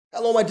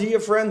Hello my dear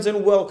friends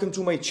and welcome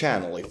to my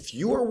channel. If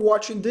you are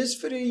watching this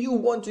video, you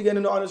want to get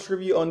an honest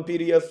review on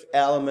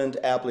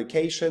PDFelement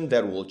application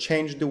that will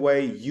change the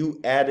way you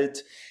edit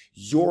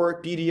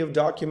your PDF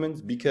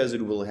documents because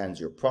it will enhance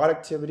your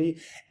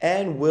productivity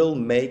and will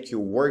make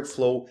your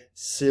workflow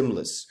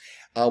seamless.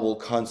 I will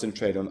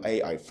concentrate on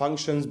AI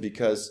functions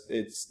because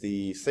it's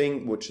the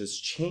thing which is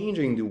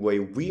changing the way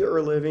we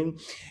are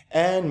living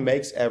and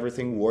makes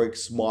everything work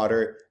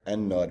smarter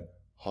and not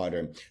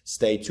harder.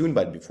 Stay tuned,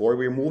 but before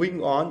we're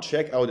moving on,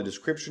 check out the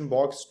description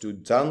box to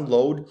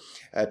download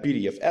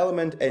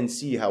PDFelement and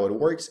see how it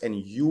works, and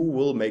you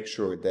will make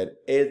sure that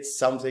it's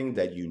something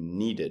that you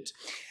needed.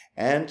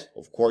 And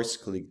of course,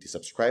 click the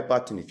subscribe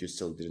button if you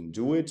still didn't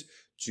do it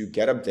to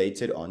get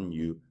updated on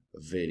new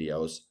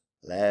videos.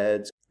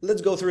 Let's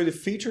go through the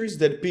features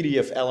that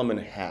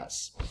PDFelement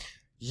has.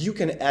 You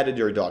can edit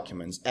your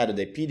documents, edit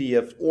a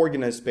PDF,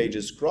 organize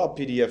pages, crop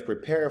PDF,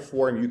 prepare a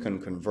form, you can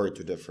convert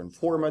to different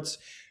formats.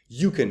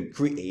 You can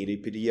create a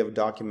PDF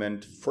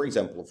document, for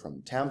example,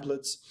 from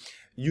templates.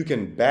 You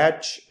can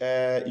batch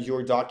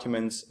your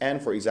documents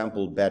and, for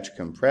example, batch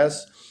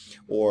compress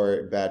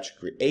or batch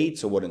create,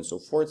 so on and so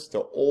forth.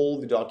 Throw all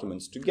the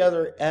documents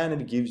together and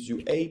it gives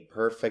you a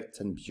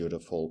perfect and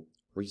beautiful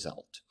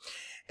result.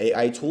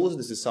 AI tools,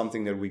 this is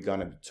something that we're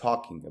gonna be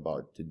talking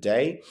about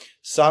today.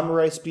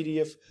 Summarize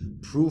PDF,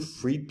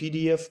 proofread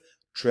PDF,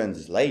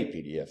 translate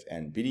PDF,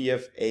 and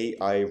PDF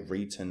AI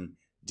written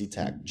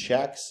detect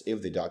checks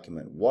if the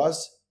document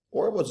was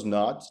or was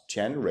not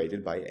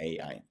generated by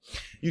AI.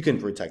 You can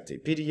protect a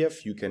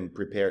PDF, you can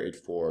prepare it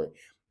for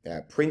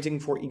printing,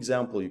 for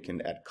example, you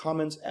can add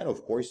comments, and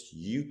of course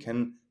you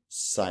can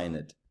sign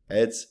it.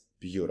 It's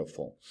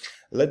beautiful.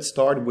 Let's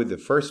start with the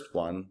first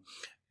one,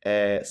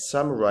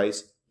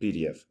 summarize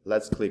PDF.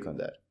 Let's click on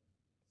that.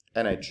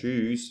 And I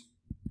choose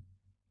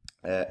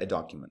a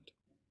document.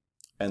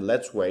 And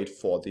let's wait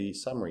for the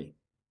summary.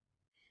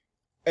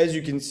 As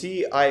you can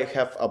see, I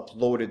have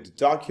uploaded the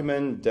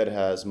document that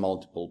has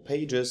multiple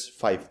pages,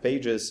 5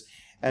 pages,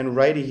 and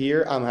right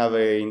here I'm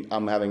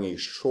having a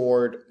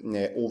short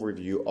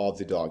overview of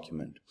the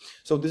document.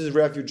 So this is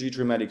refugee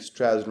traumatic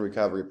stress and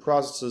recovery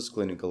processes,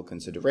 clinical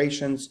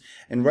considerations,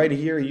 and right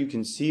here you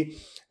can see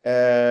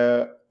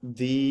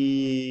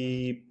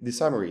the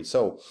summary.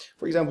 So,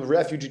 for example,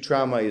 refugee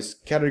trauma is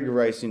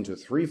categorized into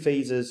 3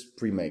 phases: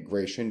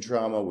 pre-migration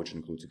trauma, which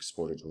includes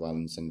exposure to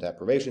violence and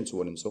deprivation,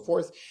 so on and so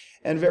forth,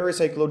 and various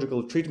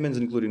psychological treatments,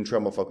 including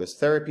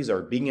trauma-focused therapies,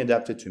 are being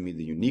adapted to meet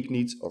the unique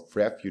needs of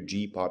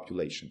refugee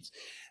populations.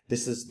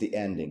 This is the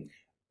ending.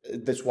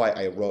 That's why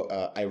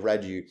I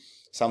read you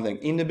something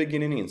in the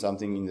beginning and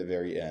something in the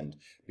very end,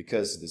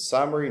 because the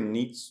summary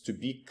needs to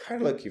be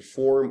kind of like a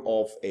form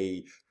of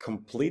a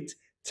complete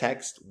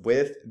text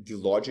with the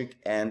logic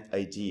and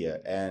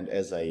idea. And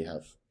as I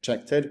have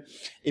checked it,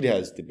 it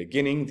has the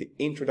beginning, the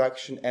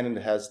introduction, and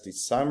it has the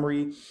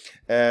summary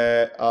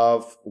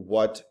of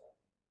what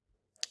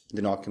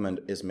the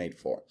document is made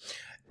for.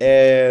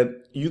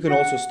 You can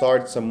also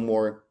start some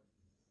more.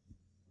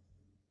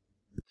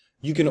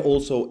 You can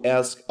also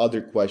ask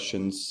other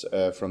questions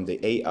from the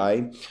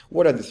AI.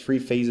 What are the 3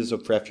 phases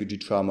of refugee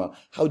trauma?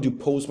 How do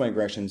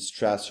post-migration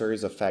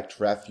stressors affect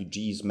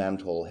refugees'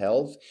 mental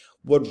health?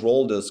 What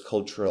role does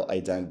cultural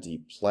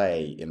identity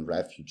play in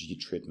refugee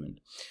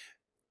treatment?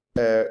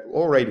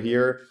 All right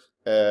here,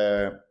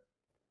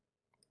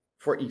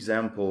 for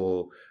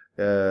example,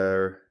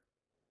 let's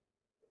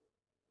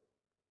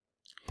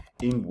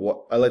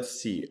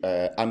see,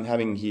 I'm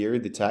having here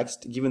the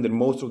text. Given that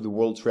most of the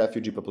world's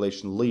refugee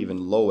population live in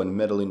low and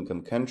middle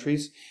income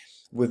countries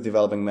with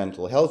developing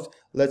mental health,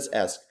 let's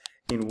ask,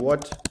 in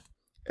what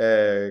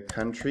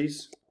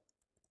countries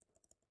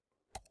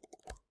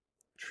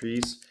do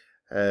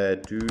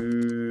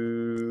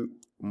the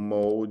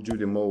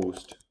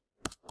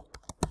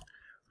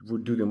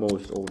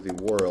most of the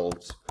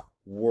world's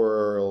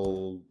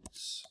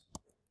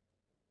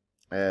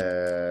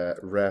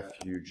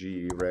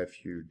refugee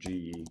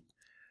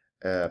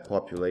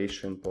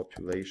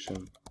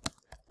population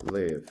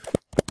live?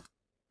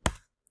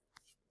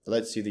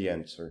 Let's see the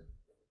answer.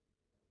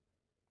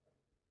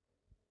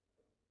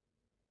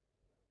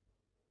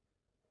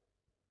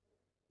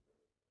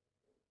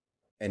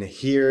 And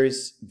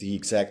here's the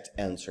exact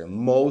answer.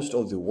 Most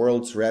of the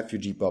world's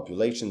refugee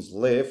populations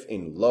live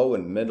in low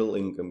and middle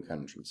income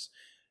countries.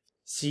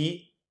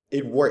 See,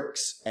 it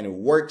works, and it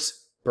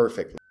works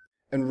perfectly.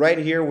 And right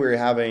here we're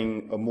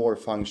having more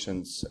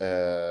functions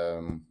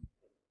from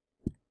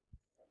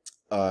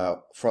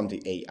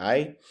the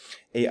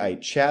AI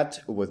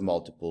chat with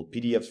multiple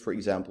PDFs, for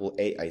example,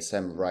 AI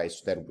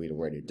summarize that we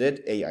already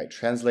did, AI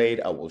translate,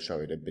 I will show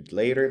it a bit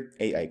later,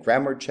 AI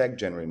grammar check,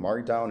 generate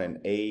Markdown,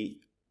 and AI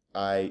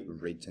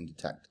written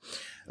detect.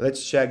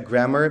 Let's check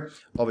grammar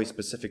of a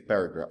specific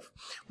paragraph.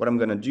 What I'm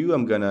gonna do,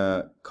 I'm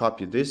gonna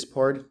copy this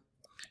part.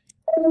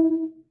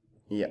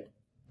 Yeah,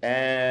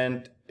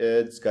 and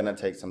it's gonna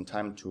take some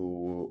time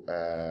to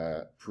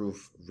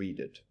proofread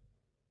it.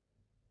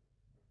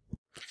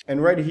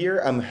 And right here,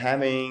 I'm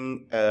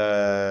having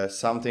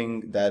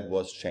something that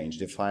was changed,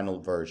 the final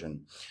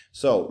version.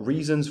 So,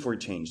 reasons for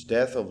change.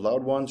 Death of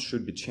loved ones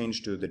should be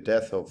changed to the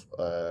death of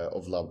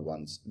loved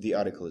ones. The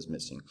article is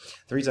missing.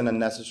 There is an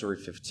unnecessary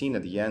 15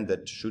 at the end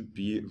that should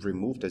be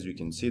removed. As you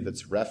can see,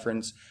 that's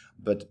reference.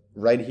 But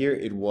right here,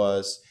 it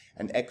was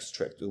an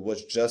extract. It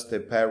was just a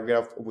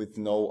paragraph with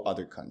no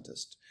other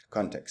context.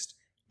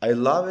 I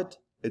love it.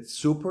 It's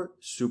super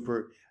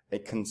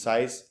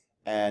concise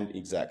and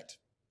exact.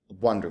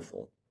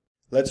 Wonderful.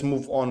 Let's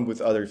move on with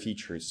other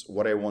features.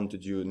 What I want to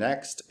do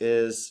next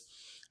is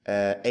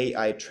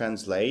AI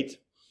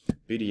Translate,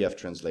 PDF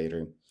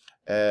Translator.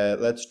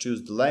 Let's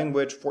choose the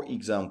language, for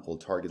example,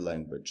 target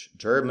language,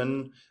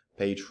 German,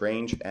 page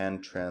range,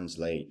 and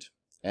translate.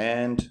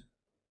 And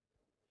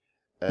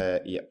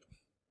yep,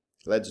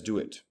 let's do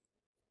it.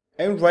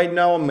 And right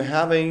now I'm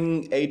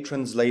having a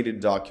translated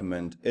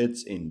document.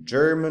 It's in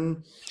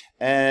German.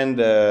 And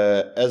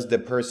as the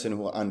person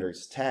who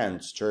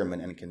understands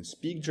German and can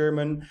speak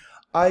German,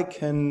 I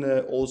can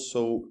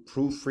also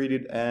proofread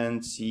it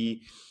and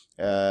see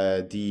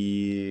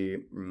the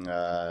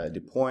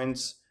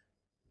points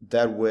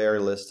that were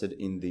listed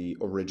in the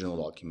original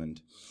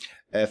document.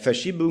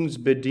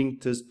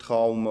 Verschiebungsbedingtes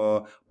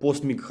Trauma,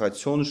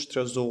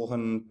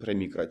 Postmigrationsstressoren,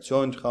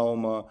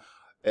 Prämigrationstrauma,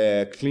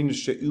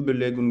 klinische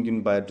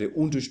Überlegungen bei der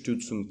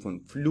Unterstützung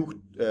von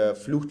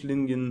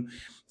Flüchtlingen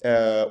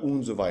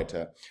und so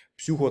weiter.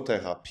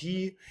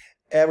 Psychotherapie.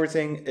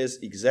 Everything is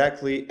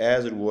exactly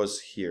as it was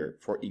here.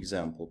 For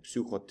example,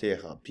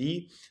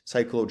 psychotherapy,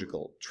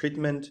 psychological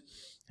treatment,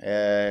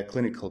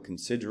 clinical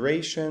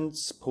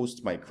considerations,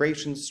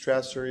 post-migration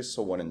stressors,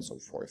 so on and so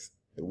forth.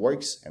 It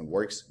works and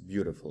works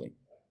beautifully.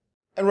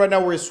 And right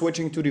now we're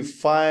switching to the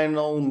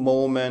final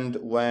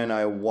moment when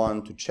I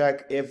want to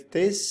check if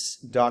this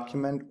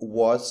document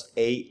was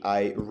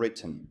AI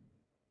written.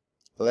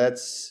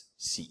 Let's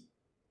see.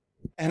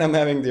 And I'm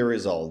having the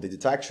result. The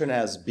detection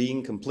has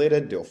been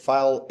completed. The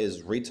file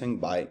is written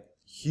by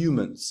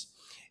humans.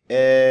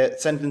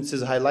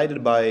 Sentences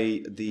highlighted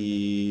by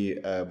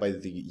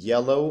the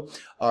yellow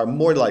are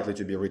more likely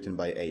to be written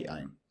by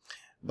AI.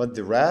 But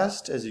the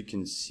rest, as you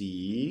can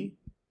see,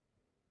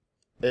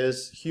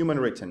 is human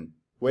written,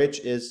 which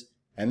is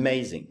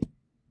amazing.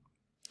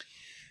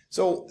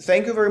 So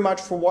thank you very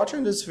much for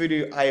watching this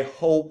video. I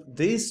hope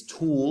this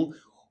tool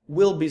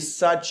will be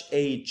such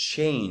a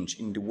change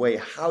in the way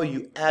how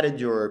you edit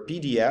your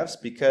PDFs,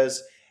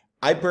 because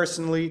I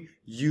personally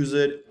use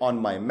it on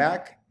my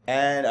Mac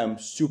and I'm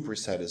super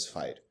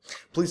satisfied.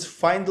 Please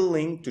find the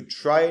link to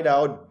try it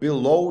out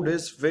below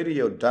this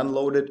video,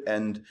 download it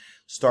and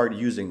start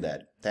using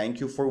that.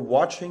 Thank you for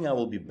watching. I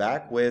will be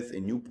back with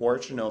a new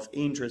portion of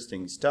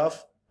interesting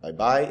stuff. Bye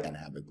bye and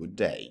have a good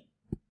day.